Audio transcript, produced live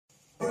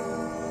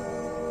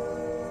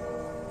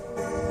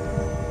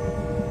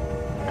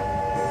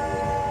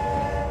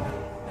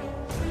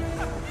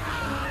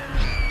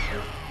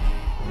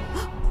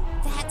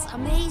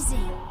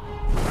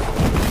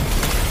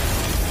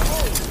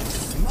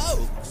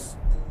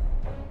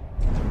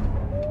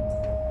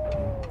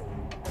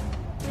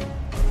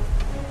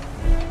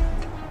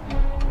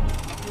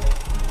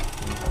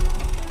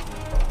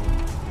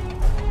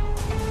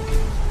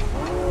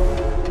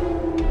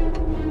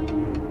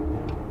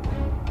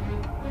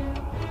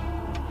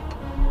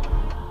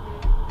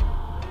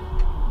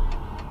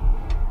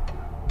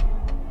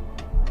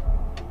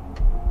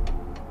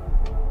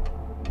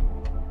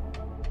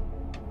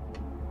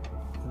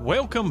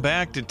Welcome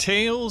back to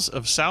Tales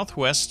of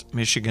Southwest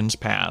Michigan's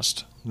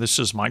Past. This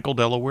is Michael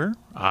Delaware.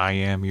 I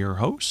am your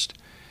host.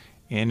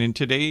 And in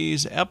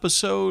today's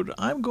episode,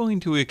 I'm going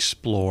to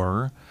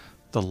explore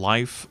the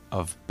life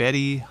of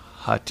Betty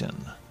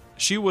Hutton.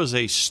 She was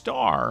a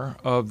star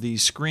of the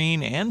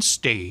screen and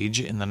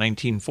stage in the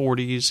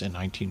 1940s and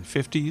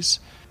 1950s,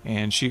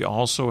 and she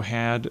also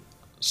had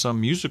some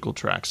musical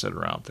tracks that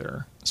are out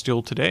there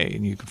still today,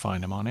 and you can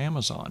find them on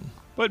Amazon.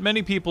 But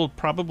many people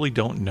probably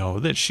don't know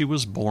that she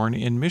was born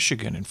in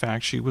Michigan. In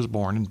fact, she was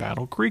born in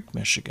Battle Creek,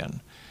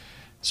 Michigan.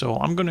 So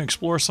I'm going to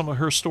explore some of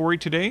her story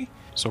today,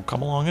 so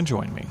come along and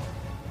join me.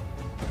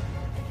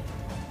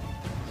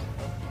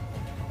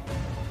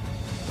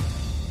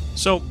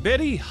 So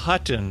Betty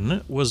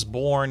Hutton was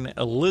born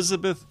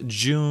Elizabeth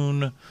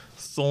June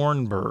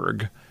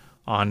Thornburg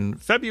on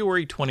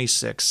February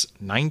 26,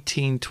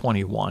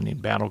 1921 in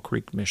Battle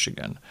Creek,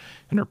 Michigan.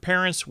 And her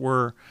parents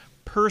were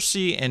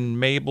Percy and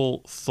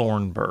Mabel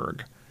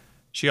Thornburg.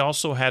 She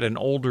also had an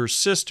older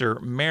sister,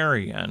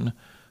 Marion,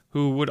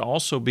 who would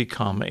also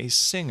become a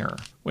singer.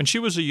 When she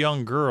was a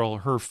young girl,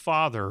 her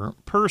father,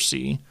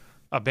 Percy,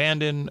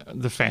 abandoned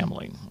the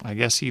family. I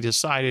guess he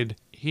decided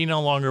he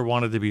no longer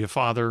wanted to be a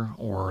father,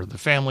 or the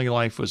family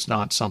life was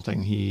not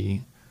something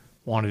he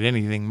wanted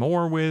anything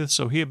more with,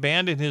 so he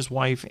abandoned his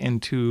wife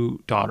and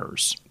two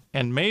daughters.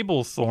 And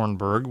Mabel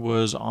Thornburg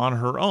was on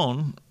her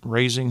own,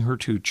 raising her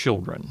two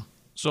children.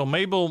 So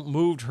Mabel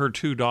moved her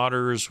two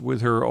daughters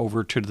with her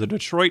over to the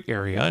Detroit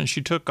area, and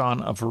she took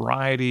on a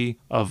variety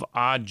of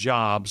odd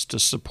jobs to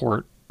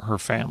support her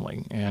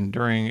family. And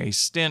during a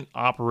stint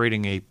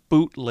operating a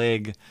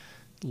bootleg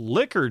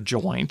liquor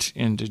joint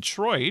in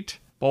Detroit,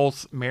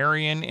 both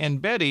Marion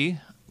and Betty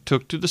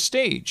took to the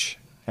stage.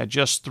 At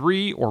just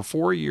 3 or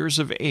 4 years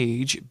of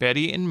age,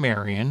 Betty and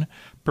Marion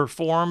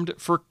performed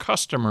for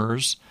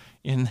customers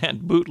in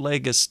that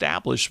bootleg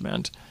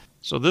establishment.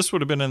 So this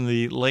would have been in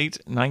the late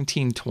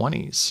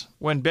 1920s.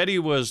 When Betty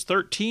was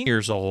 13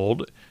 years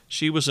old,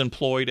 she was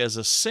employed as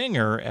a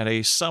singer at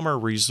a summer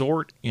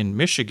resort in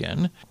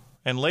Michigan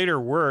and later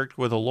worked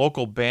with a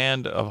local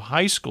band of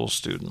high school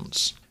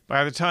students.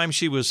 By the time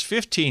she was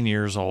 15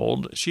 years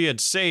old, she had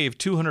saved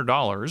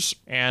 $200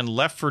 and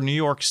left for New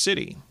York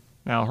City.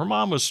 Now, her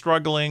mom was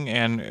struggling,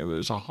 and it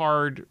was a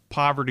hard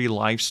poverty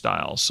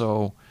lifestyle,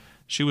 so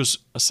she was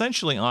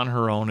essentially on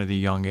her own at a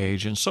young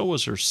age, and so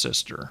was her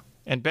sister.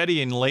 And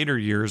Betty in later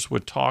years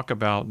would talk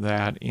about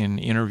that in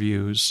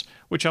interviews,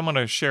 which I'm going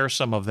to share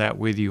some of that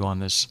with you on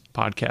this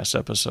podcast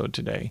episode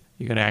today.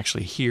 You can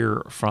actually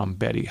hear from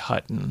Betty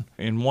Hutton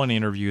in one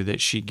interview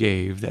that she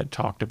gave that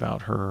talked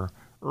about her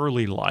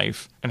early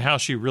life and how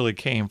she really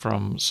came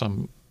from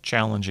some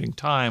challenging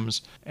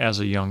times as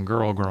a young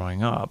girl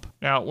growing up.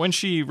 Now, when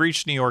she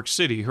reached New York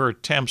City, her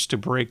attempts to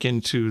break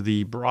into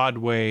the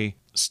Broadway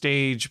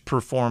stage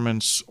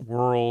performance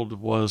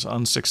world was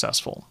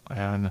unsuccessful,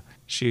 and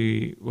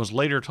she was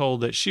later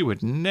told that she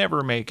would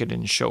never make it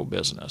in show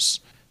business.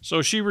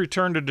 So she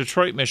returned to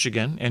Detroit,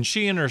 Michigan, and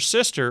she and her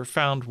sister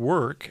found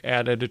work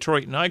at a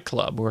Detroit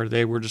nightclub where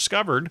they were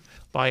discovered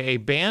by a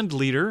band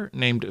leader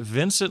named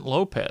Vincent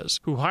Lopez,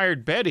 who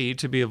hired Betty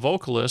to be a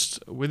vocalist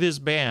with his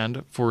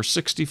band for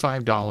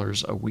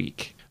 $65 a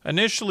week.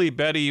 Initially,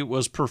 Betty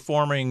was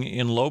performing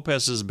in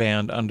Lopez's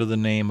band under the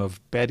name of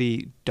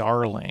Betty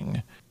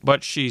Darling,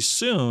 but she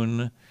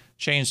soon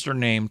changed her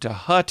name to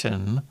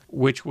Hutton,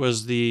 which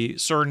was the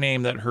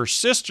surname that her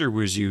sister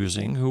was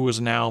using, who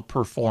was now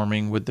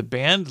performing with the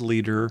band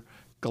leader,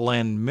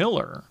 Glenn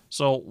Miller.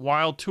 So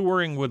while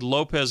touring with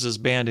Lopez's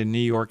band in New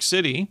York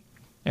City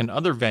and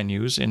other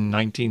venues in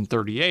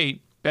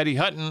 1938, Betty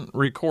Hutton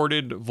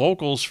recorded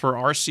vocals for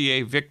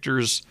RCA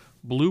Victor's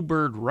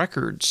Bluebird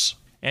Records,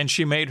 and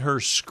she made her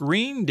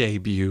screen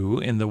debut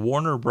in the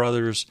Warner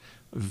Brothers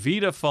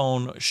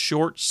Vitaphone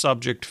short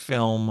subject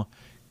film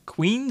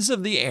Queens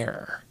of the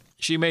Air.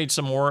 She made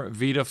some more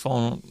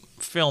Vitaphone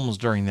films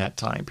during that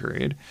time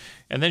period,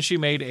 and then she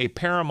made a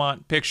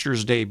Paramount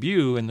Pictures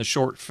debut in the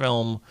short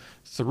film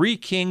Three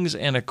Kings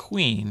and a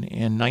Queen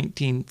in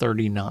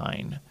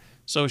 1939.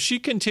 So she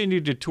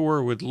continued to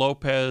tour with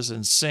Lopez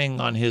and sing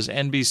on his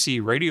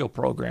NBC radio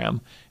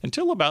program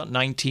until about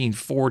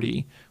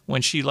 1940,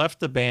 when she left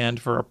the band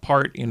for a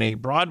part in a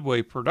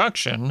Broadway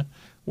production,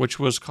 which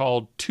was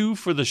called Two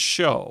for the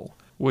Show,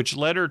 which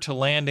led her to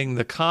landing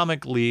the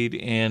comic lead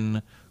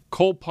in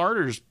Cole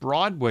Porter's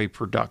Broadway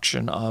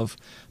production of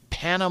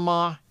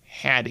Panama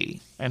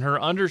Hattie. And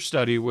her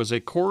understudy was a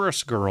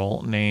chorus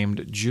girl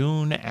named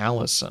June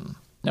Allison.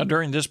 Now,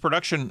 during this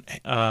production,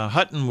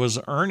 Hutton was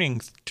earning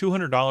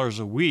 $200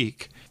 a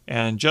week,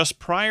 and just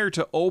prior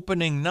to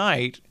opening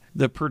night,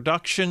 the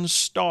production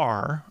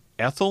star,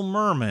 Ethel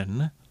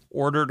Merman,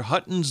 ordered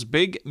Hutton's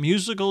big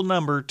musical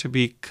number to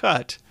be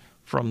cut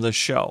from the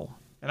show.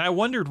 And I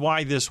wondered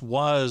why this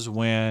was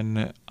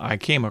when I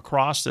came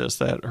across this,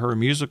 that her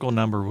musical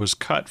number was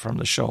cut from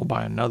the show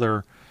by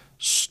another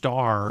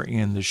star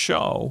in the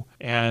show.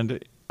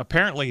 And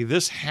apparently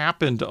this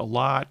happened a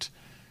lot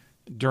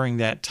during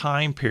that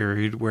time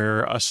period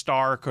where a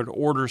star could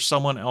order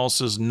someone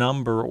else's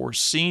number or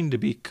scene to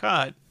be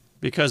cut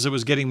because it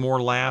was getting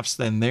more laughs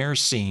than their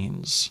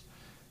scenes.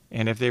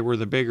 And if they were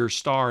the bigger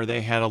star,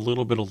 they had a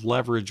little bit of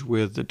leverage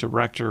with the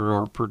director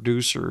or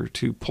producer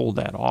to pull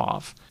that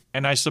off.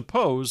 And I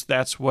suppose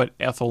that's what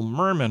Ethel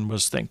Merman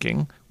was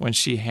thinking when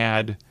she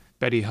had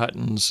Betty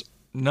Hutton's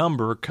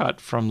number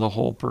cut from the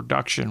whole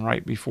production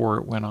right before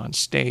it went on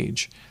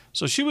stage.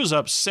 So she was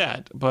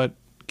upset, but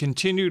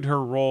continued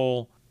her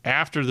role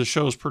after the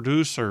show's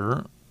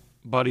producer,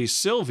 Buddy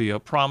Sylvia,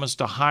 promised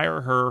to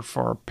hire her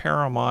for a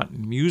Paramount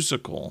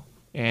musical.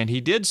 And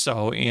he did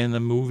so in the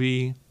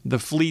movie The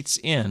Fleet's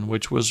Inn,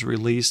 which was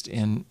released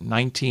in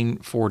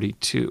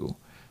 1942.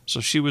 So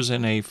she was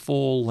in a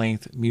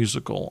full-length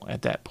musical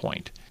at that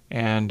point.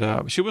 And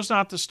she was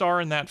not the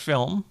star in that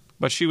film,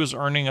 but she was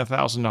earning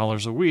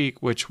 $1,000 a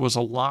week, which was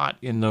a lot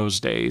in those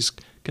days.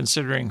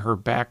 Considering her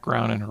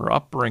background and her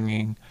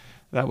upbringing,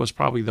 that was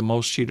probably the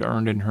most she'd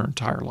earned in her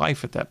entire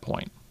life at that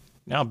point.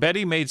 Now,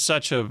 Betty made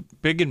such a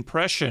big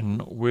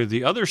impression with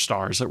the other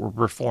stars that were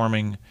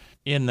performing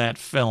in that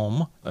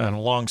film and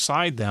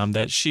alongside them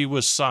that she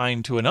was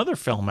signed to another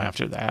film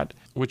after that,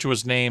 which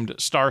was named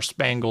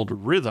Star-Spangled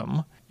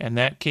Rhythm, and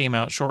that came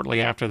out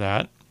shortly after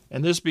that.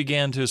 And this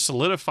began to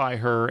solidify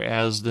her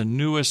as the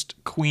newest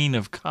queen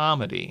of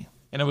comedy.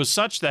 And it was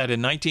such that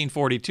in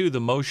 1942,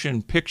 the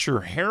Motion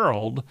Picture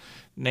Herald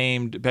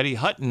named Betty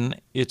Hutton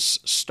its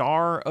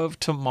Star of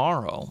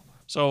Tomorrow.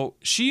 So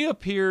she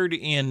appeared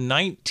in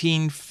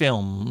 19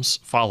 films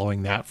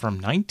following that from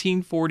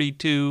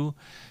 1942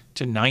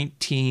 to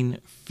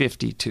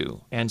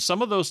 1952. And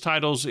some of those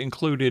titles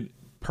included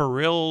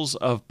Perils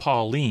of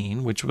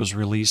Pauline, which was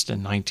released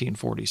in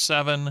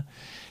 1947,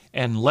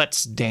 and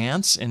Let's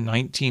Dance in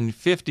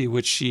 1950,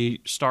 which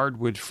she starred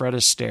with Fred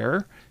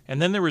Astaire.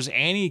 And then there was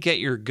Annie Get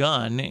Your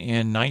Gun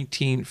in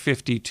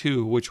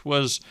 1952, which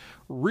was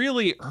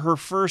really her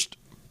first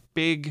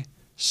big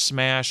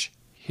smash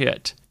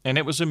hit. And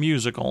it was a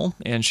musical,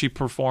 and she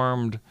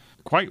performed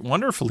quite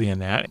wonderfully in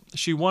that.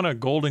 She won a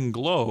Golden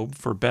Globe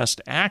for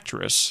Best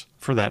Actress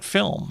for that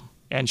film.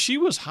 And she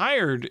was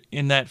hired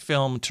in that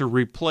film to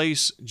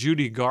replace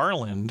Judy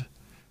Garland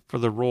for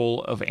the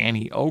role of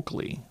Annie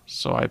Oakley.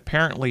 So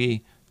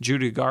apparently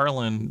Judy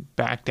Garland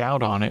backed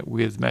out on it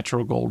with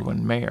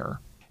Metro-Goldwyn-Mayer.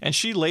 And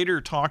she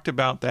later talked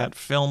about that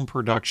film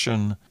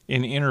production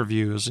in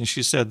interviews, and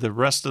she said the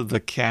rest of the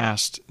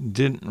cast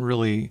didn't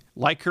really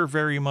like her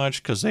very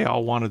much because they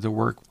all wanted to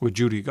work with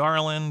Judy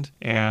Garland,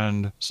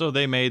 and so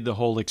they made the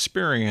whole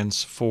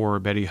experience for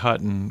Betty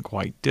Hutton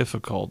quite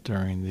difficult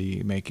during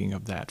the making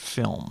of that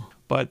film.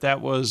 But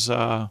that was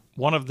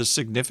one of the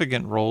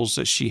significant roles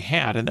that she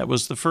had, and that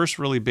was the first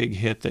really big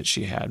hit that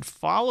she had.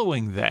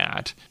 Following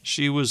that,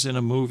 she was in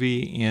a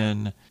movie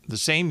in the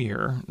same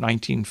year,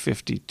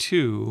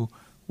 1952,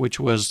 which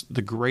was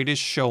The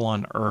Greatest Show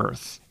on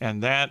Earth.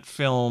 And that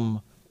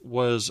film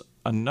was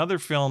another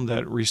film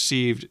that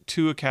received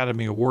 2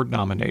 Academy Award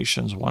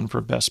nominations, one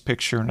for Best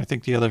Picture and I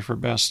think the other for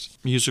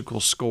Best Musical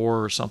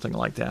Score or something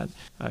like that.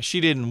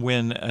 She didn't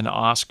win an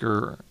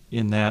Oscar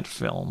in that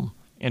film.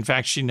 In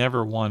fact, she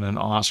never won an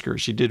Oscar.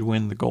 She did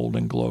win the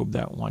Golden Globe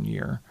that one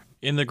year.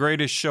 In The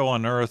Greatest Show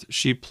on Earth,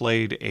 she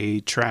played a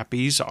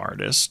trapeze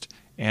artist.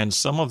 And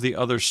some of the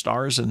other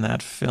stars in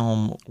that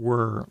film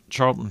were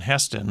Charlton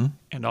Heston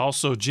and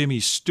also Jimmy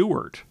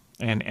Stewart.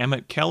 And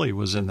Emmett Kelly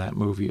was in that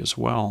movie as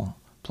well,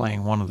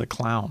 playing one of the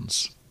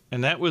clowns.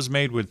 And that was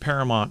made with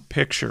Paramount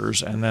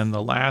Pictures. And then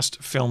the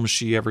last film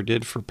she ever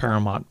did for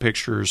Paramount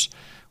Pictures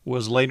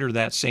was later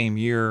that same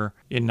year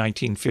in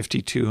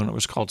 1952, and it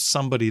was called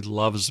Somebody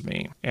Loves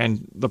Me.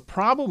 And the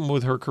problem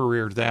with her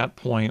career at that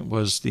point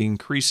was the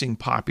increasing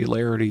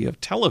popularity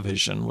of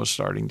television was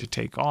starting to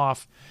take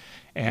off.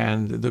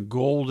 And the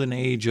golden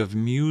age of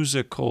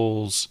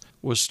musicals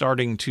was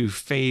starting to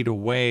fade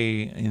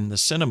away in the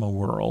cinema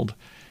world,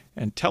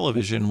 and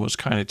television was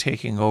kind of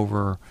taking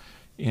over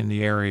in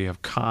the area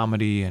of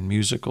comedy and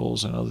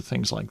musicals and other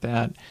things like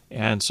that.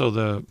 And so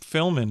the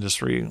film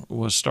industry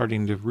was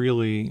starting to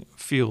really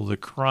feel the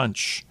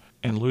crunch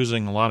and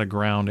losing a lot of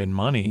ground and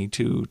money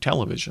to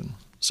television.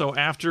 So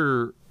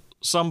after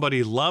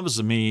Somebody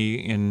Loves Me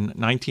in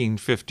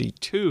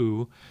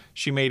 1952,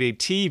 she made a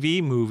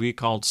TV movie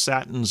called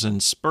Satins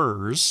and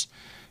Spurs,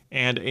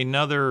 and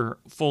another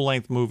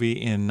full-length movie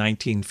in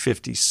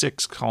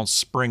 1956 called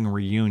Spring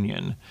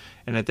Reunion.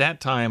 And at that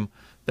time,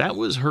 that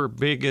was her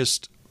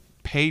biggest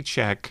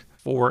paycheck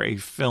for a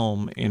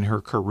film in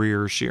her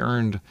career. She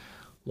earned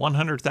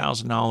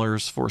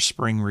 $100,000 for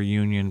Spring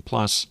Reunion,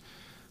 plus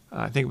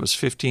I think it was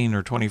 15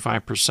 or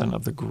 25%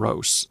 of the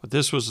gross. But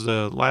this was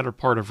the latter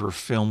part of her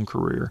film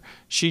career.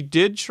 She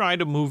did try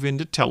to move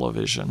into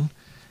television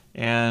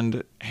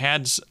and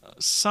had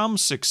some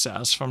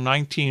success from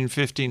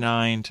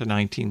 1959 to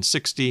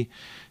 1960.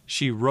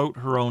 She wrote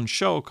her own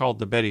show called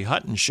The Betty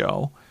Hutton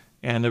Show,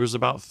 and there was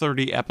about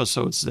 30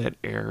 episodes that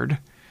aired.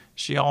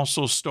 She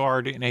also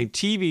starred in a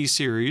TV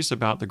series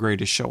about the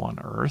greatest show on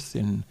earth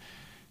and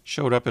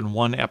showed up in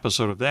one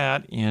episode of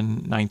that in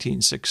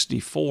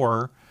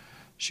 1964.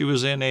 She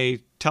was in a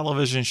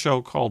television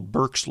show called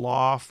Burke's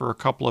Law for a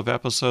couple of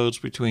episodes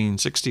between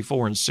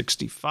 64 and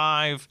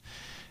 65.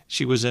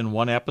 She was in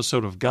one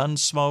episode of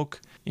Gunsmoke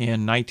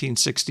in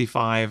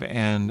 1965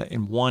 and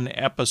in one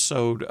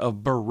episode of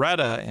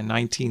Beretta in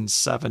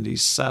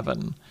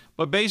 1977.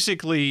 But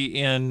basically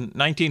in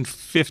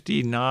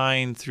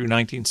 1959 through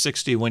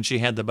 1960, when she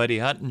had the Betty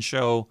Hutton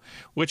show,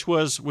 which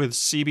was with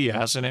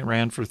CBS, and it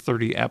ran for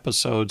 30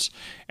 episodes,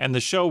 and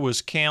the show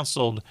was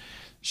canceled,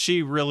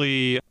 she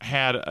really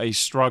had a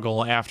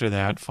struggle after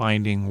that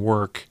finding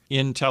work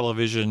in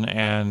television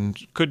and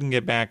couldn't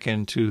get back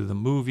into the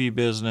movie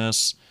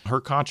business.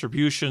 Her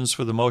contributions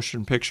for the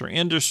motion picture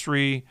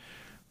industry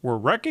were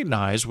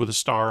recognized with a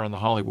star on the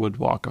Hollywood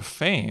Walk of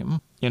Fame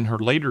in her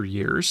later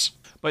years.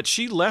 But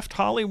she left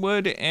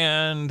Hollywood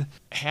and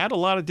had a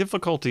lot of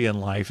difficulty in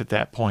life at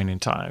that point in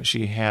time.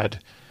 She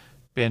had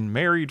been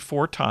married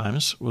 4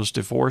 times, was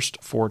divorced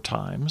 4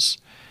 times,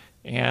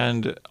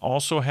 and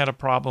also had a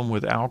problem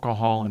with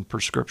alcohol and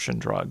prescription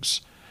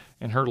drugs.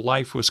 And her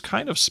life was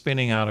kind of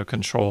spinning out of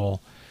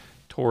control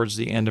towards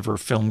the end of her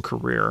film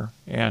career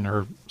and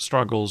her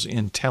struggles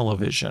in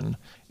television.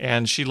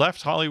 And she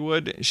left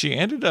Hollywood. She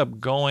ended up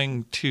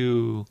going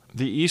to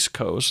the East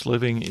Coast,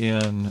 living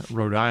in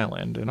Rhode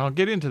Island. And I'll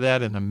get into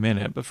that in a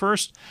minute. But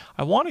first,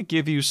 I want to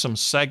give you some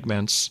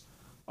segments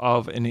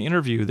of an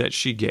interview that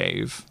she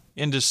gave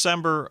in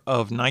December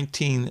of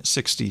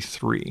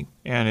 1963.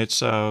 And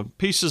it's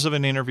pieces of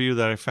an interview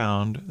that I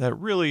found that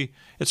really,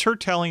 it's her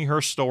telling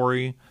her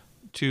story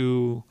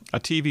to a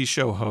TV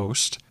show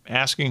host,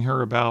 asking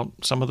her about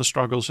some of the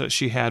struggles that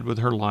she had with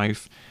her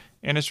life.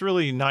 And it's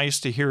really nice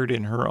to hear it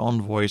in her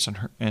own voice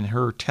and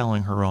her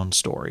telling her own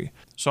story.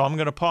 So I'm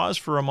going to pause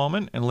for a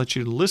moment and let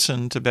you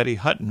listen to Betty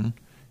Hutton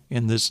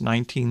in this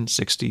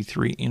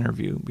 1963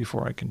 interview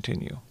before I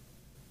continue.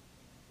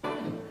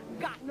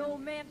 Got no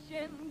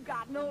mansion,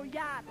 got no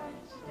yacht,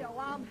 still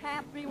I'm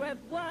happy with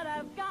what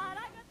I've got.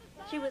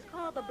 She was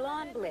called the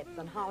Blonde Blitz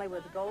on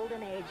Hollywood's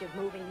golden age of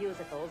moving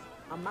musicals,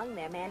 among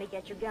them Annie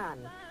Get Your Gun.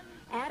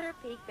 At her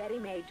peak, Betty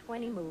made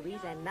 20 movies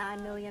and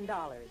 $9 million.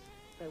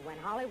 But when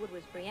Hollywood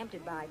was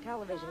preempted by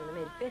television in the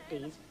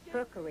mid-50s,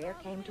 her career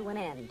came to an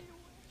end.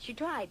 She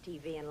tried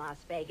TV in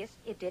Las Vegas.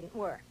 It didn't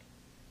work.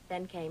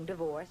 Then came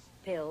divorce,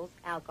 pills,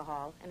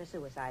 alcohol, and a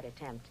suicide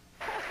attempt.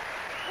 Thank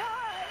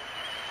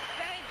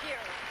you.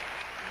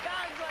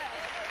 God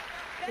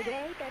bless.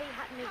 Today, Betty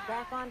Hutton is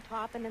back on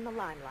top and in the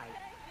limelight.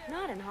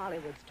 Not in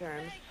Hollywood's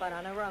terms, but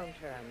on her own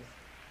terms.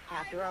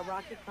 After a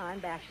rocky climb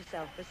back to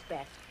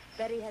self-respect,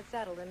 Betty has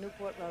settled in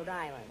Newport, Rhode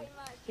Island.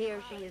 Here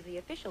she is the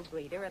official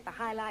greeter at the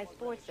High Life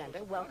Sports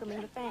Center,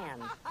 welcoming the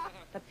fans.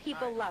 The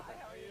people love her.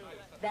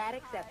 That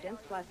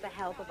acceptance, plus the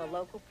help of a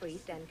local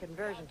priest and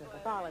conversion to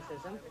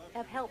Catholicism,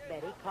 have helped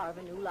Betty carve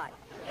a new life.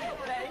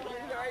 Thank you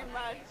very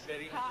much.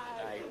 Betty.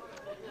 Hi.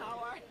 How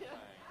are you?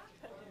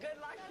 Good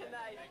luck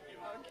tonight.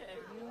 Okay.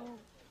 You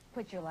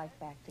put your life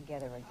back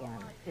together again.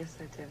 Yes,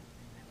 I do.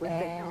 With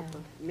the help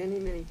of many,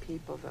 many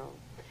people, though.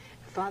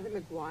 Father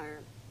McGuire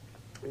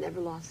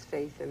never lost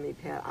faith in me,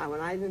 Pat. When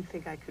I didn't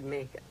think I could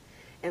make it,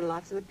 and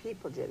lots of the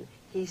people didn't,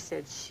 he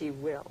said, she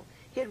will.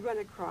 He had run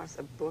across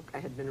a book I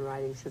had been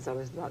writing since I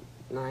was about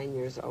 9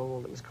 years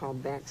old. It was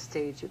called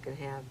Backstage You Can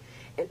Have.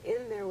 And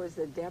in there was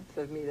the depth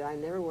of me that I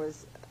never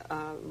was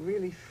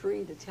really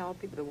free to tell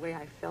people the way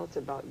I felt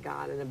about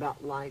God and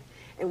about life.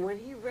 And when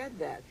he read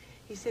that,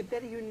 he said,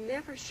 Betty, you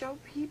never show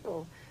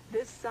people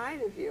this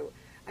side of you.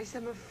 I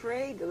said, I'm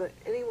afraid to let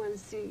anyone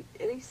see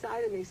any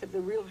side of me except the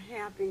real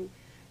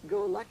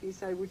happy-go-lucky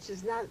side, which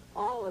is not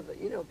all of it.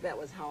 You know, that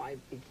was how I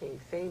became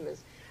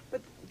famous. But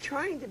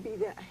trying to be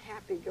that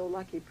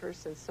happy-go-lucky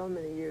person so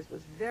many years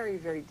was very,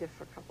 very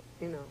difficult,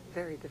 you know,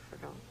 very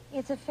difficult.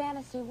 It's a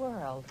fantasy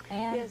world.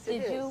 And yes,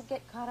 did you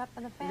get caught up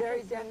in the fantasy?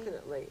 Very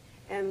definitely.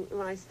 And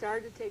when I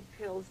started to take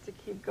pills to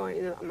keep going,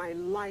 you know, my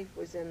life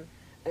was in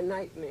a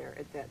nightmare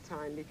at that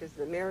time because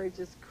the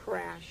marriages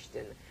crashed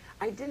and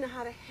I didn't know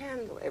how to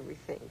handle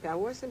everything. I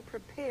wasn't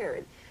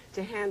prepared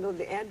to handle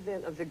the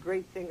advent of the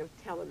great thing of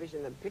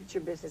television, the picture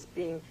business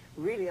being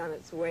really on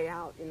its way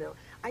out, you know.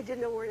 I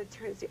didn't know where to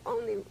turn. It's the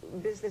only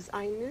business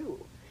I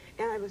knew.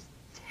 And I was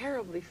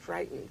terribly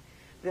frightened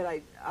that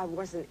I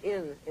wasn't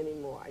in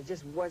anymore. I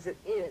just wasn't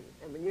in.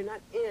 And when you're not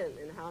in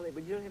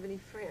Hollywood, you don't have any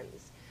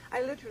friends.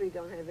 I literally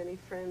don't have any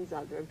friends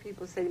out there. And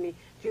people say to me,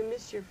 do you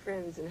miss your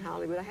friends in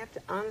Hollywood? I have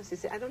to honestly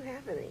say, I don't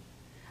have any.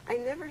 I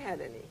never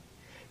had any.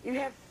 You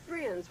have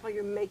friends while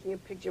you're making a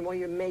picture, while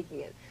you're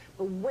making it.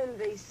 But when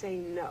they say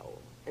no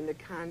and the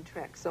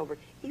contract's over,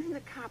 even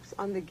the cops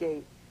on the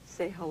gate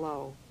say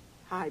hello,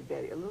 hi,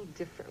 Betty, a little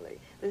differently.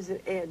 There's an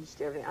edge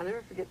to everything. I'll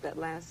never forget that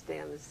last day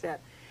on the set.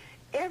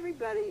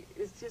 Everybody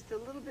is just a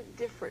little bit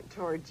different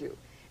towards you.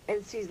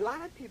 And see, a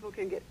lot of people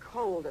can get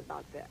cold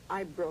about that.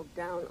 I broke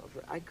down over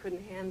it. I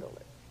couldn't handle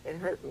it. It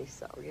hurt me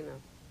so, you know.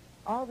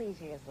 All these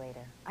years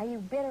later, are you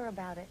bitter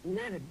about it?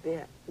 Not a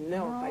bit.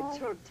 No, if I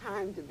took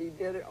time to be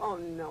bitter, oh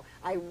no.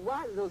 I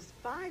was. Those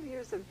 5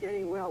 years of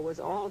getting well was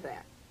all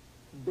that.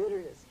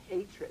 Bitterness,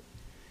 hatred,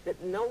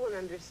 that no one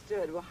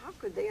understood. Well, how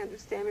could they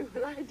understand me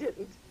when I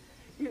didn't?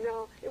 You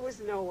know, it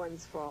was no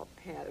one's fault,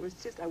 Pat. It was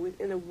just, I was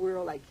in a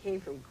world, I came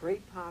from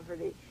great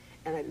poverty,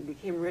 and I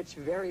became rich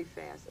very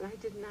fast, and I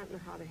did not know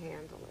how to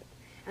handle it.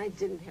 And I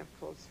didn't have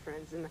close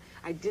friends, and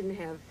I didn't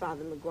have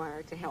Father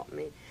McGuire to help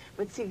me.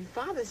 But see,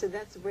 Father said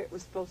that's the way it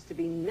was supposed to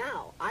be.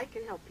 Now I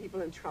can help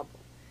people in trouble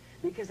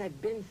because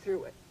I've been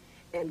through it.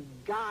 And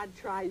God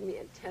tried me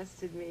and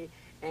tested me,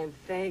 and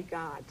thank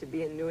God to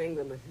be in New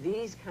England with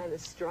these kind of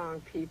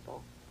strong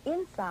people.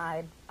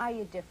 Inside, are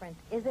you different?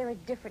 Is there a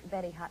different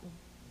Betty Hutton?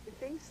 I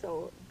think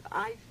so.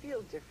 I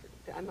feel different.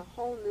 I'm a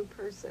whole new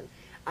person.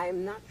 I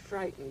am not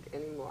frightened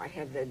anymore. I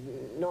have the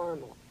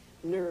normal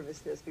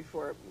nervousness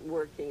before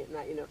working at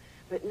night, you know,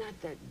 but not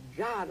that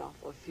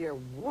god-awful fear.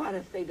 What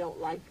if they don't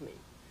like me?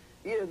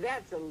 You know,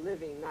 that's a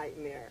living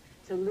nightmare.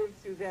 To live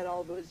through that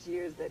all those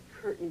years, that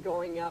curtain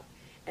going up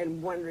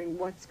and wondering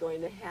what's going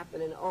to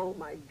happen, and oh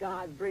my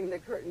God, bring the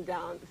curtain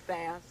down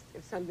fast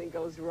if something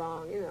goes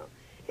wrong, you know.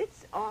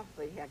 It's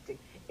awfully hectic.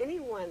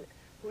 Anyone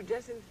who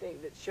doesn't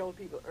think that show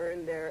people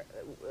earn their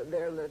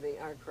living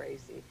are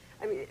crazy.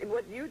 I mean,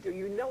 what you do,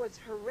 you know it's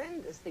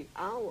horrendous, the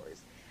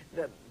hours,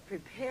 the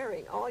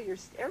preparing,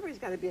 everybody's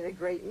got to be in a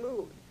great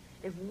mood.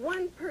 If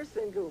one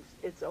person goofs,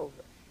 it's over.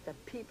 The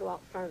people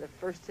out front are the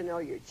first to know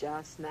you're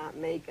just not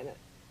making it.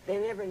 They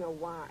never know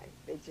why.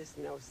 They just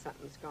know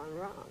something's gone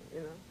wrong,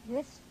 you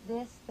know.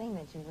 This thing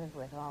that you lived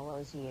with all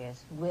those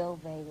years, will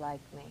they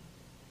like me?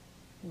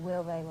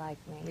 Will they like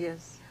me?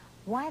 Yes.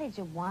 Why did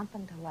you want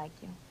them to like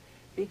you?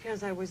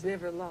 Because I was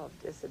never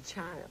loved as a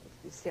child.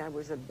 You see, I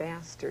was a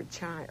bastard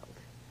child.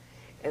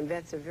 And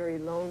that's a very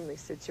lonely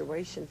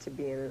situation to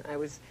be in.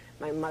 And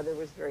my mother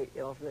was very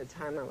ill from the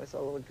time I was a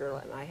little girl,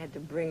 and I had to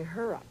bring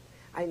her up.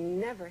 I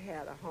never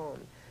had a home.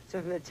 So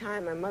from the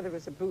time, my mother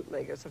was a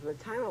bootlegger, so from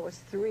the time I was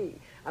 3,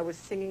 I was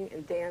singing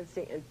and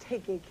dancing and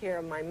taking care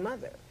of my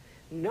mother.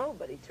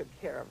 Nobody took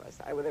care of us.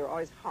 They were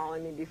always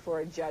hauling me before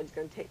a judge,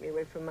 going to take me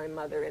away from my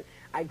mother, and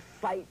I'd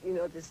fight, you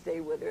know, to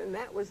stay with her, and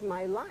that was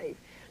my life.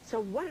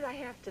 So what did I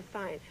have to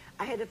find?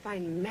 I had to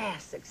find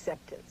mass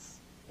acceptance.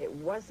 It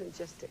wasn't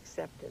just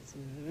acceptance,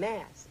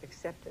 mass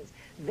acceptance.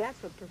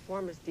 That's what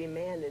performers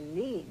demand and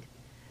need,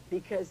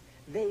 because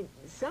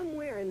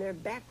somewhere in their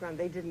background,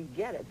 they didn't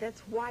get it.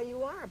 That's why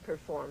you are a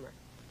performer.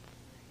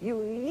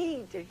 You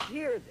need to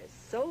hear this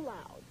so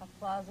loud.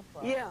 Applause,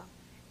 applause. Yeah,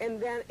 and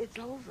then it's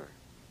over.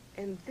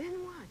 And then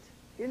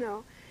what? You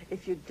know,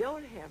 if you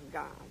don't have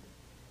God,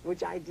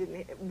 which I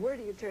didn't, where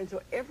do you turn?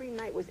 So every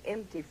night was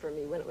empty for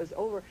me. When it was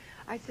over,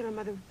 I said to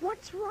my mother,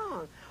 what's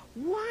wrong?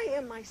 Why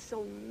am I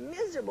so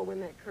miserable when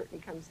that curtain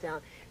comes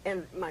down?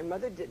 And my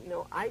mother didn't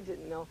know, I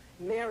didn't know.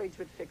 Marriage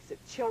would fix it.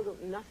 Children,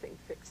 nothing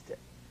fixed it.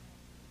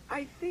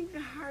 I think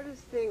the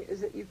hardest thing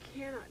is that you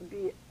cannot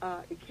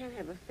you can't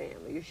have a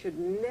family. You should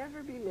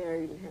never be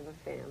married and have a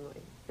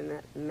family in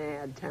that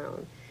mad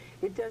town.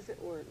 It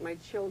doesn't work. My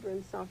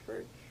children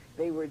suffered.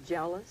 They were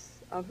jealous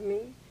of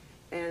me.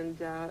 And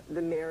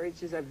the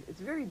marriage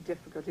it's very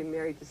difficult to be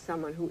married to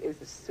someone who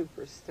is a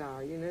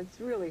superstar. You know, it's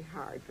really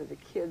hard for the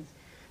kids.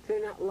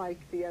 They're not like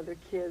the other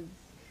kids.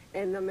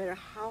 And no matter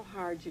how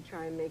hard you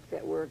try and make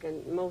that work,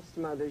 and most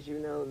mothers, you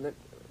know, that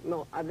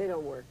they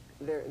don't work.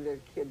 Their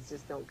kids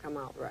just don't come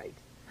out right.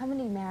 How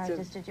many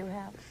marriages did you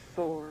have?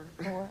 4.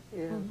 4?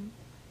 Yeah. Mm-hmm.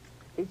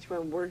 Each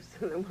one worse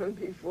than the one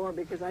before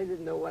because I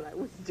didn't know what I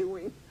was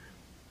doing.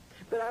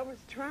 But I was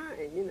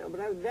trying, you know.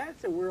 But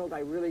that's a world I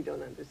really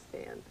don't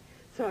understand.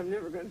 So I'm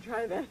never going to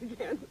try that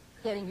again.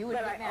 Getting you would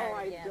get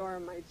married again. I adore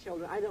my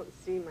children. I don't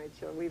see my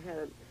children. We've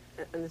had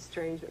an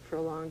estrangement for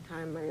a long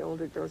time. My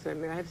older girls are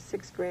married. I have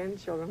 6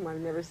 grandchildren whom I've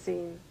never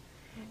seen.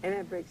 And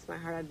that breaks my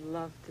heart. I'd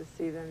love to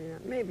see them, you know,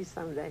 maybe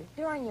someday.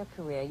 During your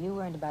career, you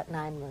earned about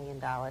 $9 million.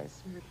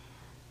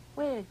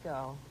 Where did it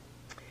go?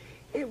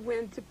 It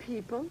went to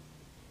people,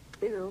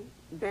 you know,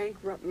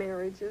 bankrupt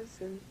marriages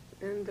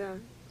and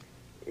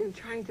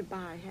trying to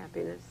buy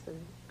happiness.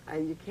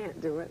 And you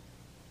can't do it.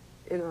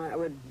 You know, I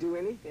would do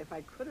anything. If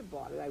I could have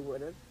bought it, I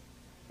would have.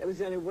 That was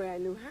the only way I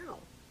knew how.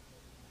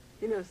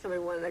 You know, if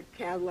somebody wanted a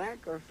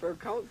Cadillac or a fur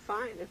coat,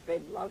 fine, if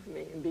they'd love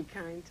me and be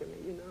kind to me,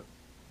 you know.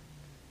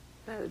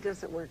 But it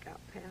doesn't work out,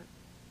 Pat.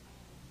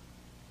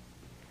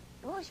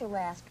 What was your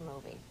last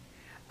movie?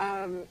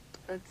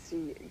 Let's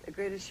see, The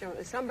Greatest Show.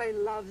 Somebody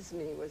Loves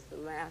Me was the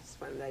last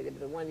one that I did,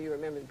 the one you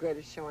remember, The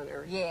Greatest Show on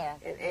Earth. Yes.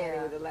 And Annie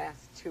were the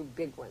last 2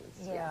 big ones.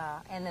 Yeah,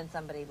 and then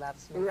Somebody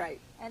Loves Me. Right.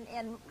 And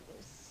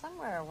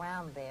somewhere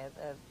around there,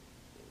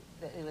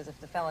 it was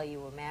the fellow you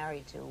were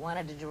married to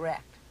wanted to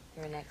direct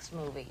your next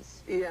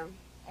movies. Yeah.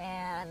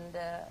 And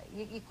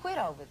you quit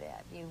over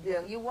that.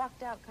 You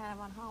walked out kind of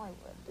on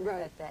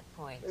Hollywood at that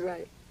point.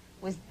 Right.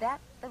 Was that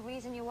the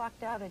reason you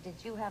walked out, or did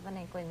you have an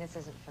inkling this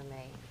isn't for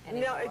me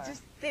anymore? No, it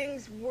just,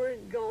 things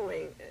weren't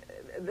going.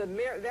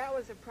 That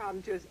was a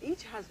problem, too, is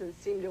each husband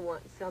seemed to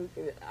want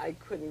something that I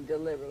couldn't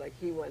deliver, like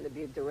he wanted to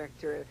be a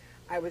director, and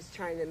I was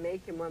trying to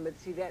make him one, but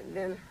see, that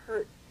then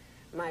hurt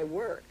my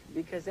work,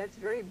 because that's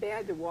very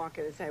bad to walk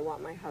in and say, I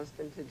want my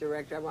husband to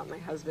direct, or I want my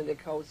husband to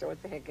coach, or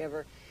what the heck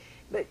ever.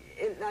 But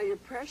now you're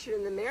pressured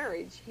in the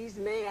marriage. He's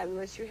mad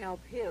unless you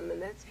help him,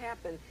 and that's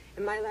happened.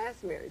 In my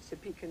last marriage to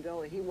Pete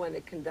Condola, he wanted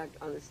to conduct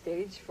on the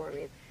stage for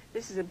me.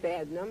 This is a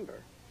bad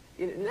number.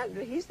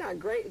 He's not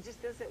great. It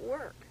just doesn't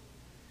work.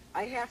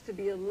 I have to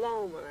be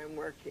alone when I'm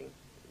working.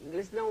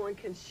 There's no one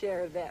can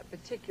share that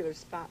particular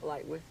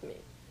spotlight with me.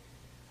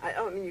 I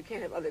don't mean you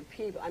can't have other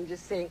people. I'm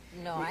just saying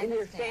No, I in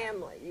your understand.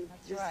 family, you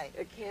That's just right.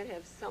 can't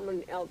have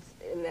someone else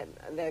in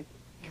that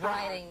car.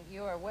 Riding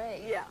your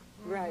way. Yeah,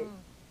 right.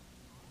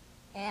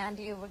 And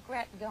do you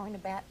regret going to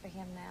bat for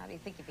him now? Do you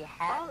think if you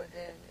hadn't...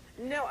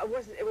 No, it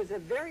wasn't. It was a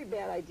very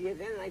bad idea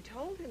then, and I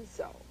told him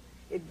so.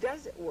 It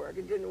doesn't work.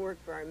 It didn't work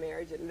for our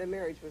marriage, and the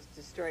marriage was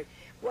destroyed.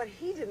 What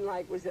he didn't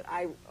like was that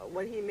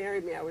when he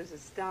married me, I was a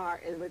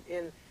star, and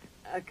within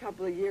a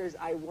couple of years,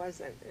 I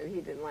wasn't, and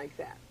he didn't like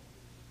that.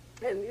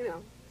 And,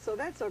 so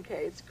that's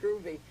okay. It's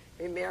groovy.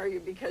 They marry you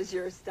because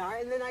you're a star,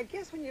 and then I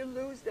guess when you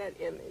lose that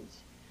image,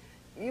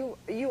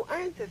 you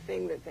aren't the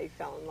thing that they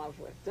fell in love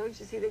with. Don't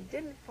you see? They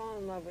didn't fall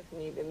in love with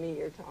me, the me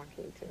you're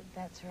talking to.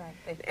 That's right.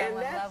 They fell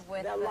in love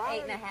with the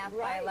 8.5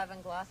 by 11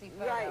 glossy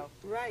photo.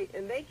 Right.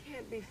 And they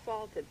can't be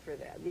faulted for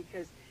that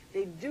because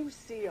they do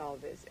see all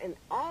this. And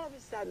all of a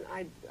sudden,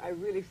 I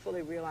really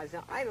fully realize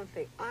now, I don't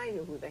think I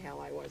knew who the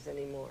hell I was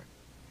anymore.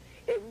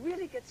 It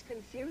really gets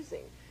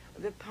confusing,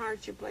 the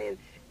parts you play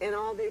and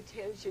all the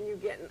attention you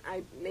get. And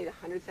I made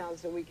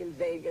 $100,000 a week in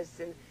Vegas,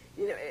 and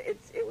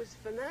it was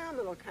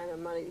phenomenal kind of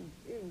money.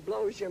 It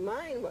blows your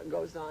mind what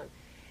goes on.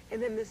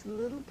 And then this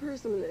little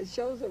person when the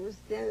show's over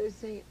standing there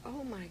saying,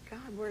 oh my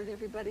God, where did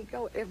everybody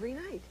go every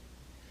night?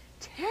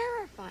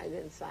 Terrified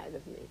inside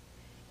of me.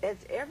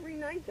 It's every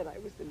night that I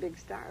was the big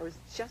star. I was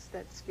just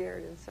that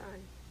scared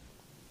inside.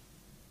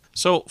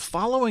 So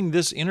following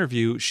this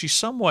interview, she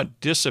somewhat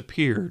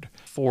disappeared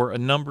for a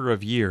number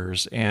of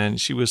years,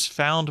 and she was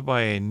found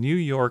by a New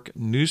York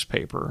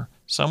newspaper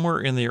somewhere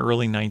in the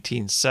early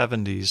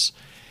 1970s.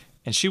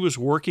 And she was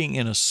working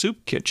in a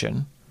soup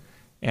kitchen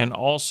and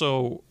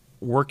also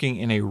working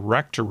in a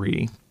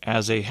rectory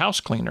as a house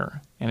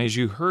cleaner. And as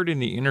you heard in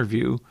the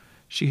interview,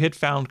 she had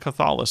found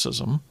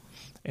Catholicism,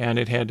 and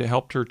it had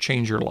helped her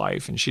change her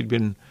life. And she'd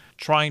been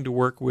trying to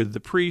work with the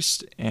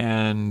priest,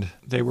 and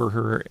they were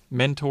her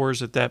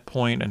mentors at that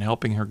point and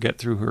helping her get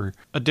through her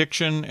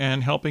addiction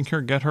and helping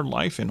her get her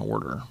life in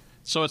order.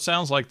 So it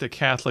sounds like the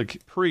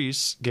Catholic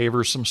priests gave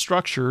her some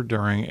structure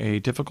during a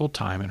difficult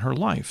time in her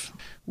life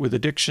with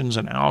addictions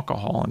and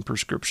alcohol and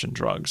prescription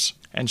drugs.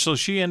 And so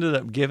she ended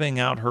up giving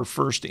out her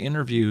first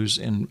interviews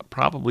in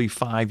probably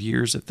 5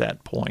 years at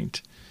that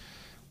point,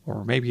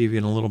 or maybe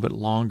even a little bit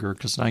longer,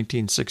 because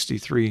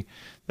 1963,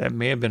 that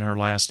may have been her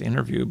last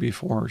interview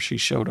before she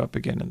showed up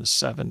again in the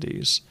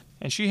 70s.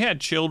 And she had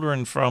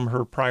children from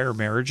her prior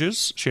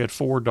marriages. She had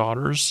 4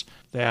 daughters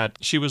that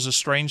she was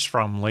estranged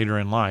from later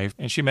in life.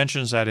 And she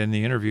mentions that in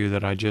the interview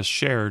that I just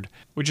shared,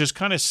 which is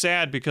kind of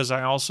sad because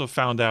I also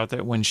found out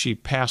that when she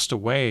passed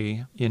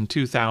away in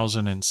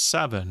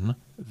 2007,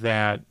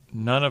 that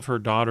none of her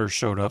daughters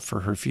showed up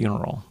for her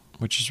funeral,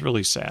 which is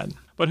really sad.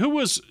 But who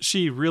was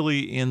she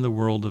really in the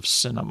world of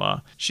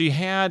cinema? She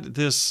had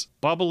this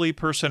bubbly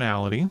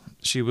personality.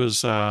 She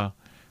was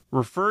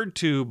referred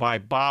to by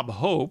Bob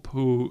Hope,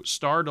 who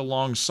starred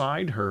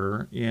alongside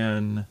her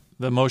in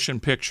the motion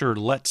picture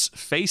Let's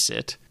Face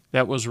It,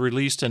 that was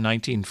released in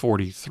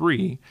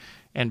 1943.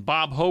 And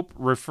Bob Hope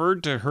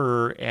referred to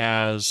her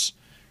as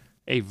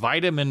a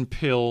vitamin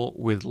pill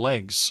with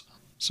legs.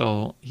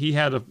 So he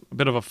had a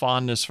bit of a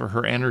fondness for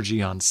her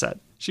energy on set.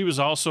 She was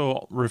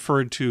also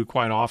referred to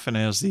quite often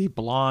as the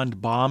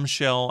blonde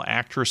bombshell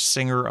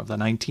actress-singer of the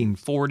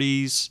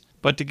 1940s.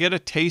 But to get a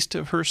taste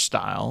of her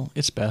style,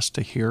 it's best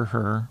to hear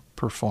her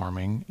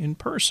performing in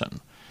person.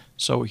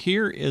 So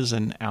here is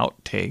an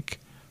outtake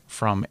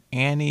from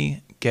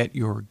Annie Get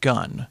Your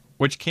Gun,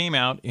 which came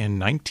out in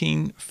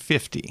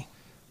 1950.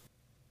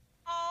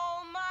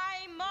 Oh,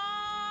 my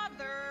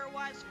mother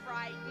was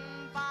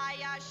frightened by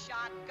a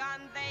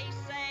shotgun, they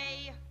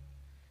say.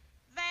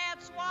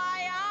 That's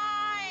why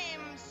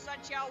I'm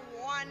such a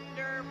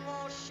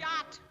wonderful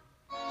shot.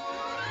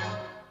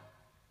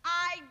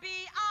 I'd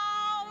be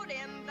out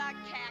in the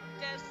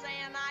cactus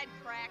and I'd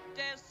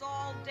practice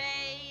all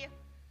day.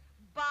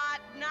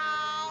 But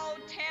now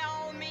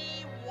tell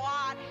me,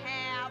 what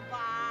have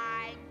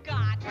I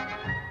got?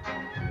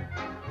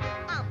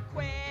 I'm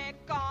quick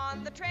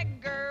on the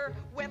trigger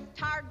with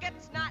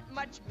targets not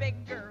much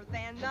bigger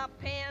than the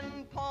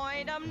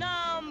pinpoint of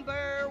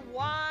number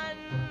 1.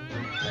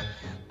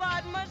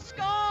 But my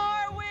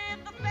score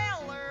with the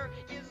feller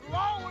is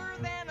lower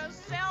than a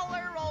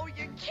cellar. Oh,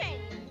 you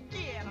can't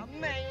get a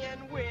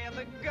man with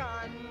a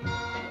gun.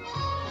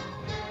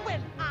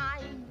 When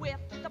I'm with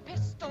the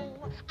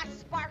pistol, I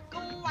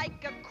sparkle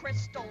like a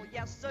crystal.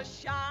 Yes, I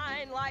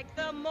shine like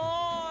the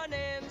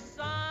morning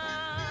sun.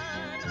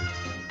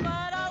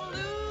 But I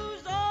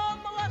lose all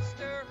my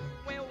luster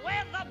when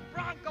with a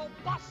Bronco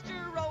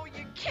Buster. Oh,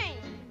 you can't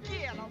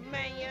get a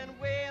man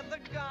with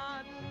a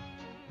gun.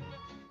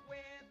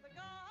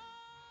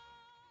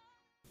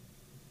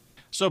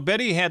 So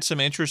Betty had some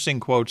interesting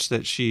quotes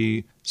that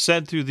she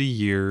said through the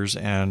years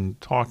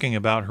and talking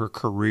about her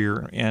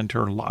career and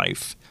her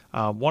life.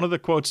 One of the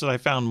quotes that I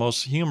found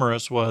most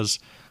humorous was,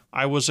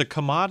 "I was a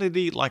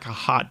commodity like a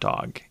hot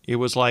dog. It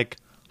was like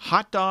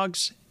hot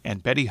dogs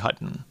and Betty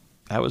Hutton.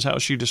 That was how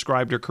she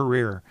described her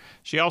career.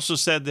 She also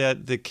said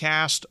that the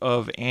cast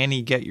of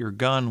Annie Get Your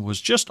Gun was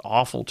just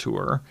awful to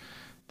her.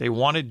 They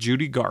wanted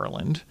Judy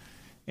Garland,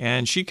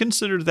 and she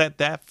considered that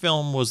that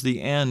film was the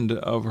end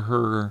of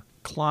her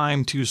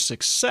climb to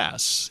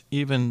success,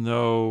 even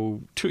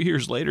though 2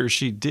 years later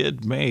she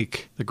did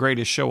make The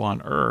Greatest Show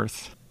on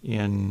Earth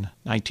in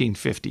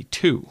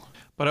 1952.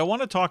 But I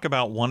want to talk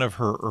about one of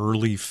her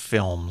early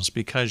films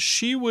because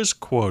she was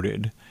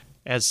quoted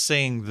as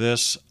saying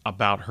this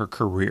about her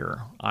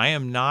career. I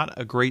am not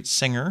a great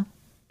singer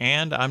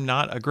and I'm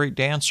not a great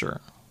dancer,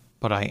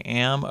 but I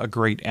am a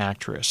great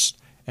actress,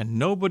 and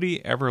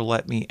nobody ever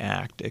let me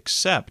act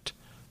except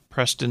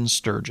Preston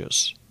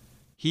Sturges.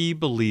 He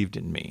believed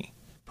in me.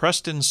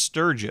 Preston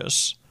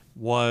Sturges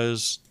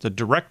was the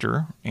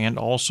director and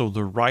also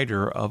the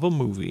writer of a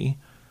movie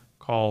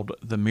called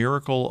The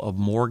Miracle of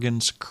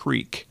Morgan's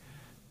Creek,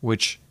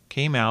 which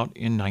came out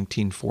in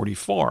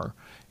 1944.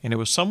 And it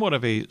was somewhat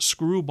of a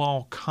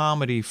screwball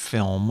comedy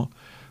film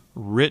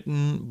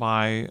written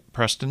by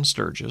Preston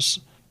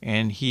Sturges,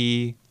 and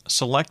he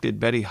selected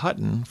Betty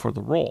Hutton for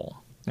the role.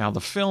 Now,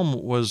 the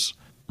film was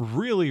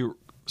really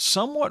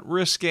somewhat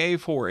risque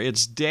for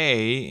its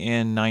day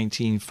in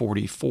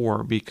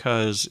 1944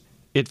 because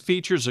it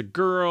features a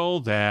girl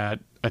that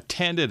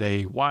attended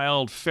a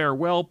wild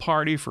farewell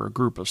party for a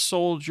group of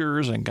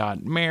soldiers and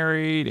got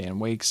married and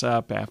wakes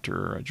up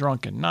after a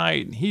drunken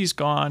night and he's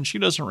gone. She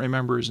doesn't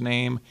remember his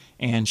name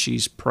and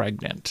she's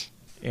pregnant.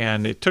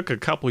 And it took a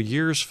couple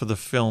years for the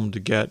film to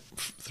get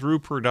through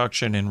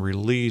production and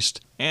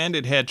released, and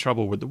it had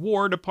trouble with the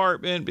War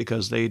Department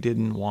because they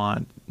didn't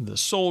want the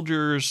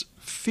soldiers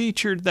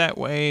featured that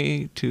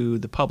way to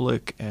the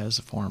public as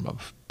a form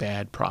of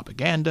bad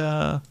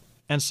propaganda.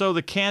 And so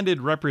the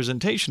candid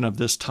representation of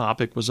this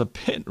topic was a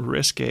bit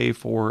risque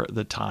for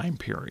the time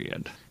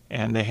period.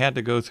 And they had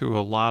to go through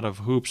a lot of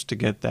hoops to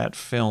get that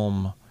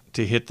film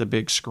to hit the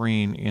big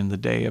screen in the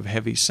day of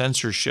heavy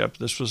censorship.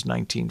 This was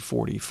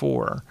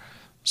 1944.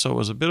 So it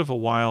was a bit of a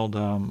wild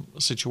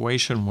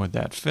situation with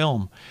that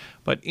film.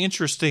 But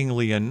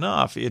interestingly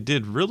enough, it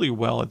did really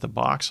well at the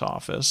box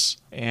office.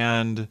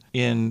 And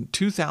in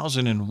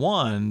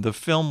 2001, the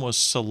film was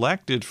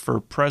selected for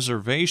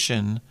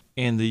preservation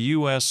in the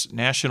U.S.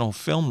 National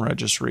Film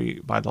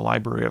Registry by the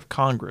Library of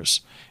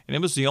Congress. And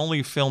it was the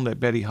only film that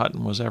Betty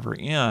Hutton was ever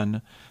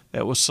in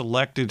that was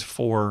selected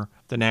for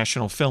the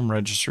National Film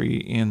Registry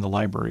in the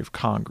Library of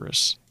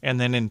Congress. And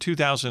then in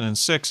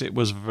 2006, it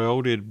was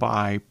voted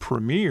by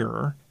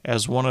Premiere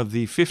as one of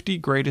the 50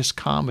 greatest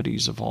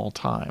comedies of all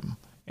time.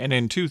 And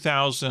in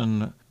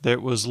 2000,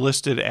 that was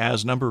listed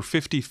as number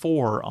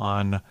 54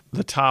 on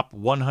the top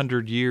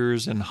 100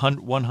 years and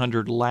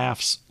 100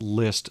 laughs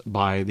list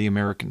by the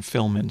American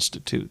Film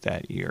Institute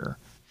that year.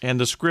 And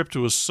the script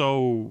was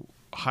so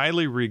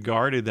highly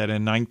regarded that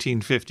in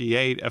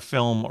 1958, a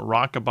film,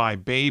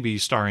 Rockabye Baby,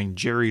 starring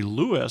Jerry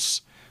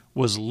Lewis,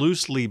 was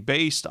loosely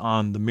based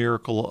on The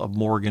Miracle of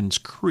Morgan's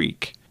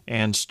Creek.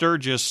 And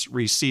Sturges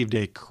received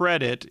a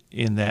credit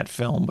in that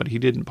film, but he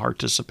didn't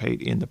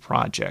participate in the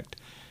project.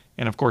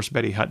 And of course,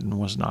 Betty Hutton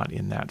was not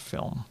in that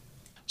film.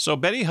 So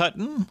Betty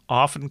Hutton,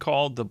 often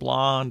called the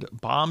Blonde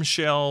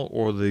Bombshell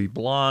or the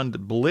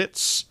Blonde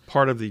Blitz,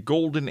 part of the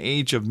golden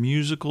age of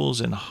musicals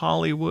in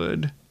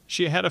Hollywood.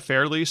 She had a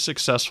fairly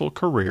successful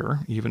career,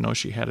 even though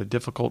she had a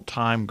difficult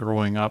time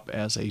growing up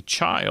as a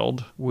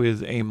child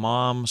with a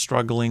mom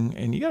struggling.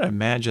 And you got to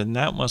imagine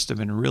that must have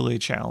been really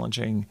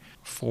challenging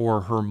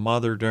for her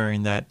mother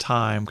during that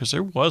time because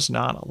there was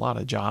not a lot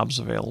of jobs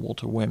available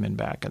to women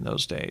back in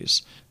those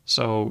days.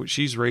 So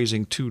she's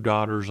raising two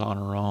daughters on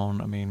her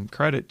own. I mean,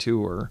 credit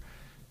to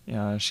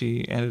her.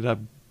 She ended up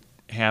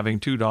having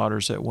two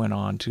daughters that went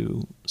on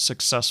to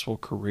successful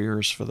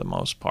careers for the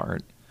most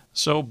part.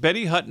 So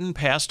Betty Hutton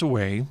passed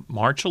away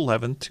March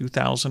 11,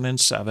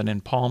 2007 in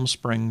Palm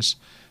Springs,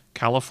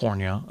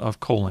 California, of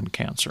colon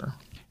cancer.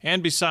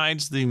 And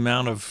besides the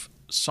amount of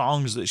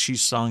songs that she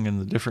sung in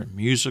the different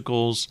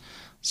musicals,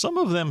 some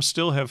of them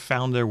still have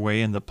found their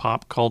way in the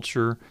pop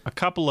culture. A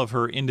couple of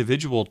her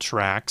individual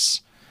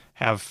tracks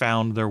have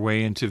found their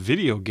way into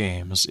video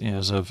games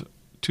as of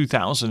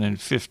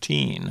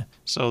 2015.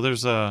 So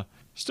there's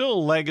still a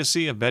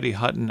legacy of Betty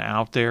Hutton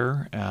out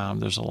there.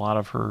 There's a lot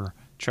of her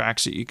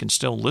tracks that you can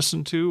still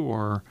listen to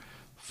or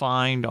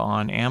find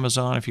on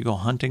Amazon if you go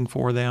hunting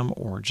for them,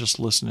 or just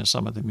listen to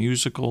some of the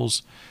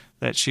musicals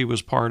that she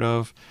was part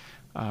of.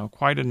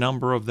 Quite a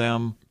number of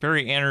them.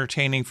 Very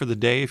entertaining for the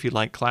day if you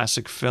like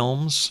classic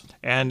films.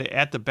 And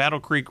at the Battle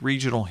Creek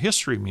Regional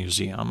History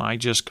Museum, I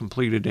just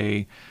completed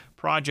a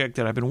project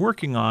that I've been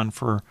working on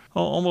for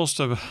almost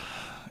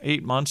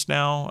 8 months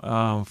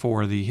now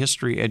for the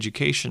History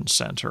Education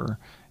Center,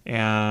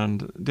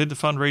 and did the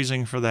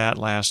fundraising for that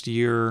last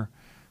year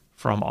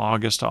from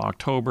August to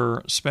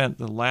October. Spent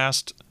the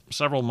last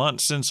several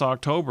months since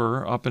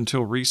October up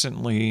until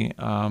recently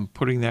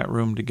putting that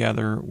room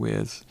together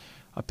with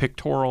a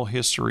pictorial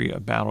history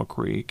of Battle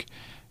Creek.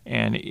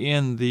 And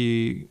in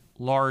the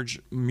large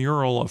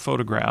mural of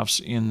photographs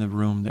in the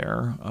room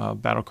there,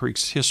 Battle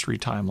Creek's history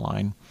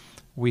timeline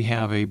we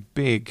have a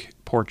big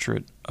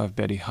portrait of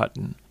Betty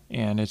Hutton,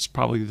 and it's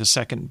probably the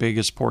second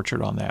biggest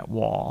portrait on that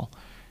wall.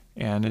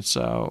 And it's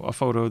a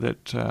photo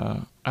that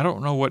I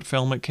don't know what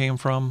film it came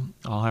from.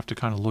 I'll have to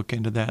kind of look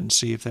into that and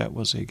see if that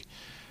was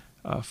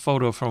a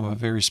photo from a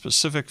very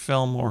specific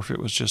film or if it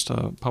was just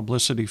a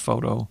publicity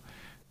photo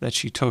that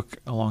she took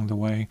along the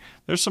way.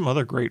 There's some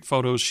other great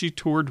photos. She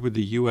toured with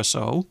the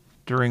USO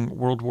during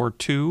World War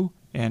II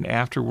and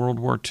after World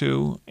War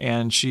II.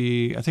 And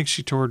I think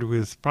she toured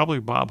with probably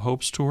Bob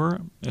Hope's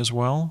tour as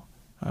well,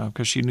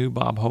 because she knew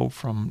Bob Hope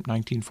from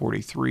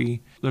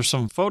 1943. There's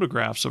some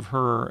photographs of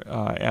her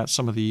at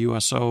some of the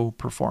USO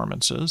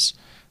performances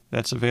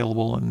that's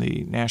available in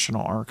the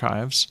National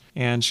Archives.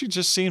 And she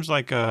just seems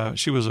like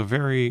she was a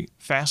very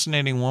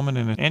fascinating woman,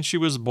 and she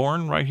was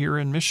born right here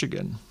in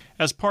Michigan.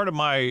 As part of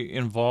my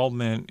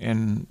involvement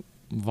in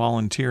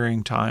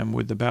volunteering time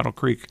with the Battle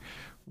Creek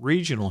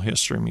Regional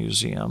History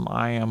Museum,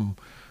 I am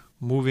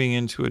moving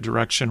into a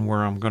direction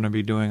where I'm going to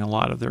be doing a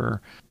lot of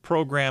their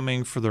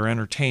programming for their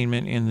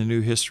entertainment in the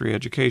new History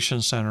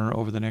Education Center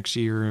over the next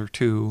year or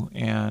two,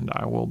 and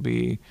I will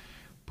be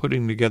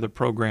putting together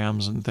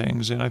programs and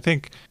things. And I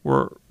think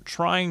we're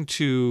trying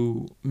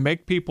to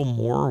make people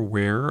more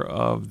aware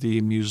of the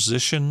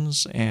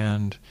musicians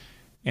and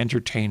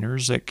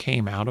entertainers that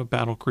came out of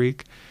Battle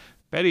Creek.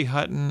 Betty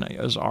Hutton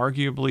is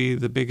arguably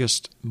the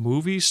biggest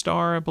movie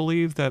star, I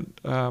believe, that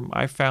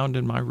I found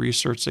in my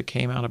research that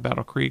came out of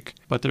Battle Creek.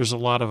 But there's a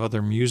lot of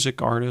other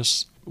music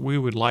artists. We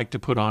would like to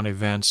put on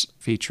events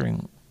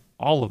featuring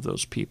all of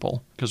those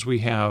people because we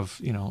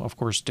have, of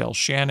course, Del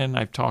Shannon.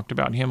 I've talked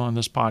about him on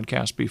this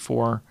podcast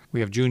before. We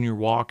have Junior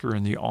Walker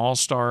and the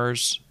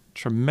All-Stars.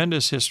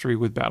 Tremendous history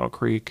with Battle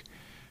Creek.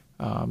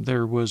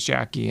 There was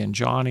Jackie and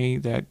Johnny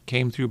that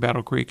came through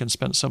Battle Creek and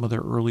spent some of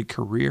their early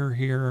career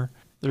here.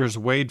 There's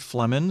Wade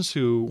Flemons,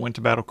 who went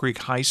to Battle Creek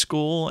High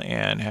School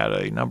and had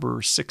a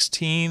number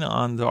 16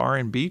 on the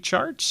R&B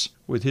charts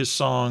with his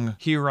song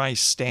Here I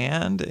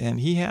Stand, and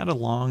he had a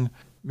long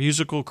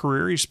musical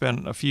career. He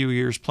spent a few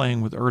years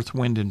playing with Earth,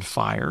 Wind, and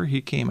Fire.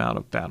 He came out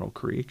of Battle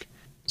Creek.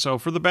 So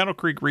for the Battle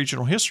Creek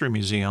Regional History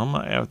Museum,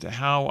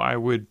 how I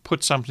would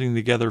put something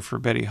together for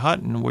Betty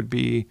Hutton would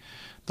be,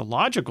 the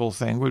logical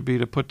thing would be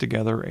to put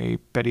together a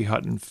Betty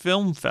Hutton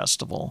Film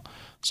Festival.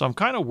 So I'm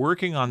kind of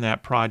working on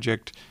that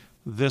project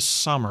this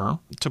summer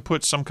to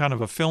put some kind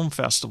of a film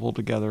festival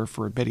together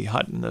for Betty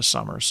Hutton this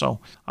summer. So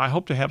I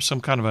hope to have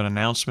some kind of an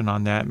announcement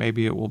on that.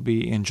 Maybe it will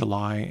be in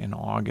July and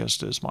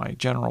August is my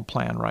general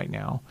plan right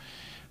now.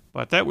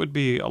 But that would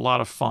be a lot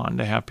of fun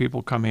to have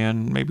people come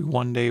in maybe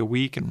one day a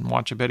week and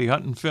watch a Betty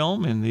Hutton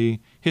film in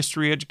the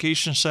History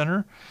Education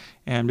Center.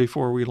 And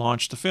before we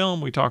launch the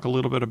film, we talk a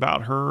little bit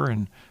about her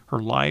and her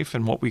life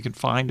and what we could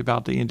find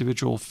about the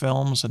individual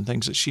films and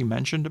things that she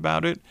mentioned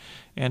about it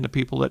and the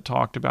people that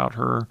talked about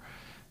her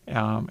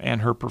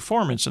and her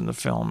performance in the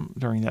film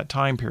during that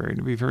time period.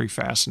 It'd be very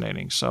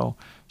fascinating. So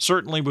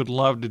certainly would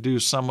love to do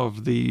some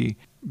of the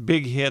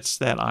big hits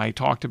that I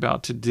talked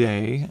about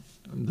today.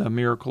 The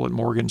Miracle at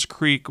Morgan's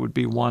Creek would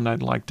be one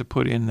I'd like to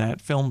put in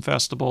that film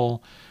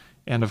festival.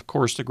 And of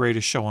course, The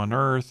Greatest Show on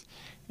Earth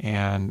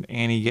and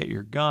Annie Get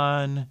Your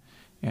Gun.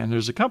 And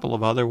there's a couple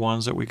of other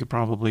ones that we could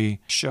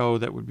probably show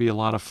that would be a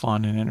lot of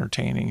fun and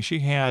entertaining. She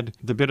had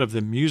the bit of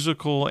the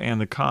musical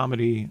and the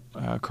comedy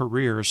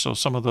career, so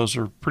some of those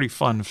are pretty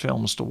fun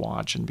films to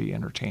watch and be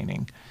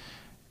entertaining.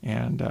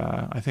 And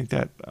I think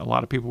that a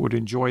lot of people would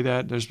enjoy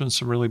that. There's been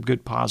some really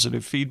good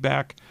positive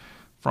feedback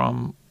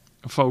from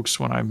folks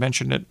when I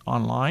mentioned it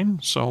online,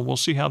 so we'll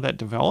see how that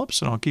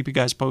develops, and I'll keep you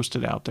guys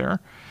posted out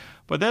there.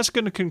 But that's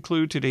going to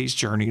conclude today's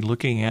journey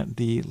looking at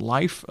the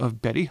life of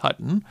Betty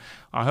Hutton.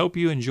 I hope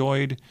you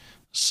enjoyed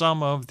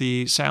some of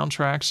the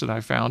soundtracks that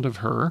I found of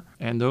her,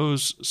 and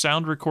those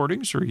sound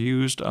recordings are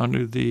used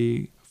under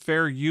the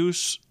fair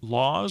use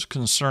laws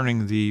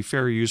concerning the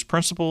fair use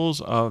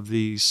principles of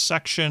the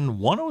Section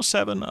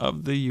 107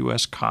 of the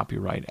U.S.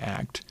 Copyright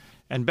Act.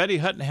 And Betty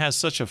Hutton has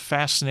such a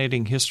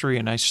fascinating history,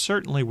 and I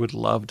certainly would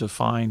love to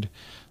find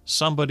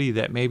somebody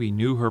that maybe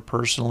knew her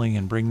personally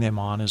and bring them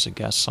on as a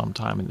guest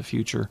sometime in the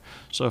future.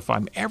 So if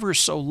I'm ever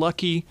so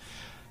lucky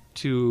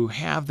to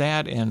have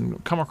that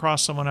and come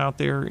across someone out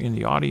there in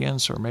the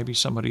audience, or maybe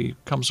somebody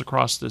comes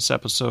across this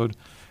episode,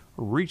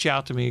 reach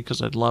out to me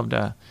because I'd love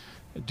to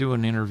do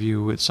an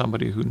interview with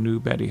somebody who knew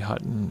Betty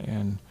Hutton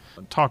and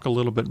talk a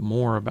little bit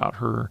more about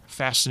her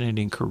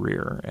fascinating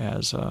career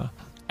as a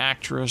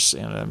actress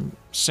and a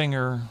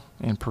singer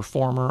and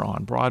performer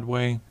on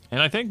Broadway. And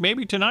I think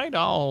maybe tonight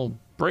I'll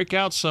break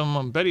out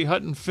some Betty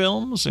Hutton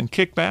films and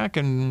kick back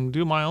and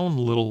do my own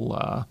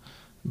little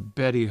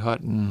Betty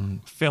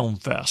Hutton Film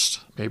Fest.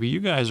 Maybe you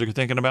guys are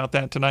thinking about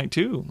that tonight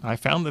too. I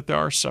found that there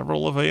are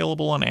several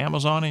available on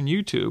Amazon and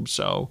YouTube,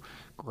 so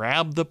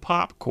grab the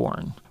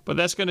popcorn. But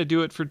that's going to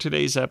do it for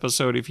today's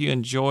episode. If you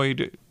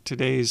enjoyed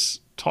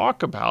today's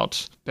talk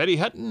about Betty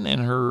Hutton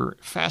and her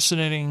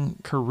fascinating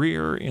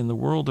career in the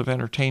world of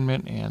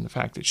entertainment and the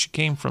fact that she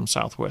came from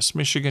Southwest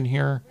Michigan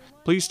here,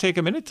 please take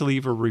a minute to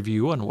leave a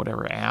review on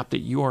whatever app that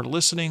you are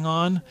listening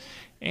on.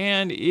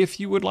 And if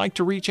you would like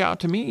to reach out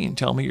to me and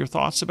tell me your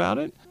thoughts about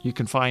it, you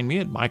can find me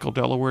at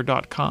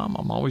michaeldelaware.com.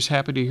 I'm always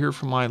happy to hear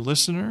from my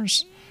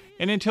listeners.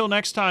 And until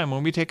next time,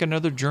 when we take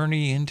another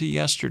journey into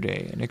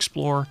yesterday and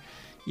explore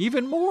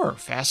even more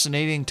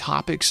fascinating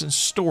topics and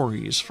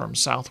stories from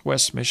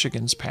Southwest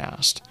Michigan's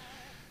past,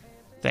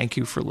 thank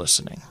you for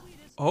listening.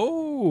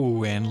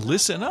 Oh, and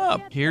listen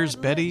up. Here's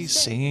Betty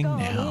singing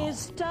now.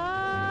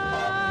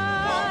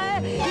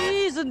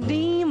 He's a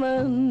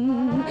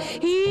demon.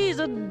 He's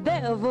a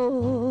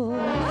devil.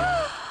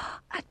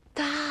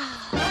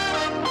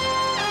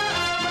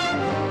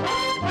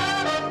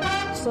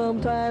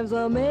 Sometimes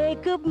I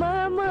make up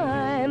my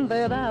mind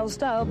that I'll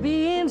stop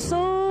being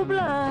so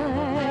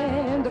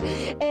blind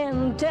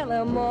and tell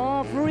him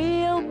off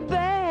real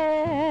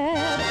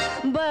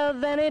bad.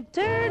 But then it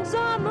turns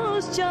on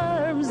those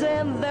charms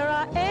and there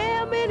I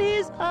am in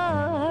his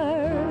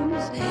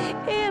arms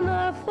and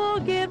I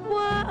forget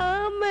why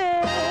I'm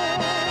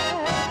mad.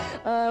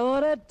 I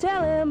want to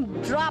tell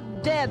him drop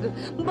dead,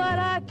 but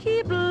I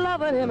keep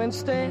loving him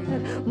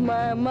instead.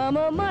 My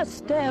mama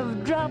must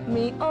have dropped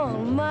me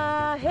on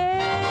my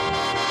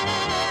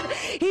head.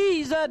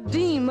 He's a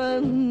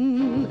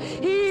demon,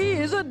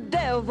 he's a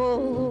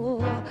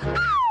devil.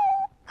 Ow!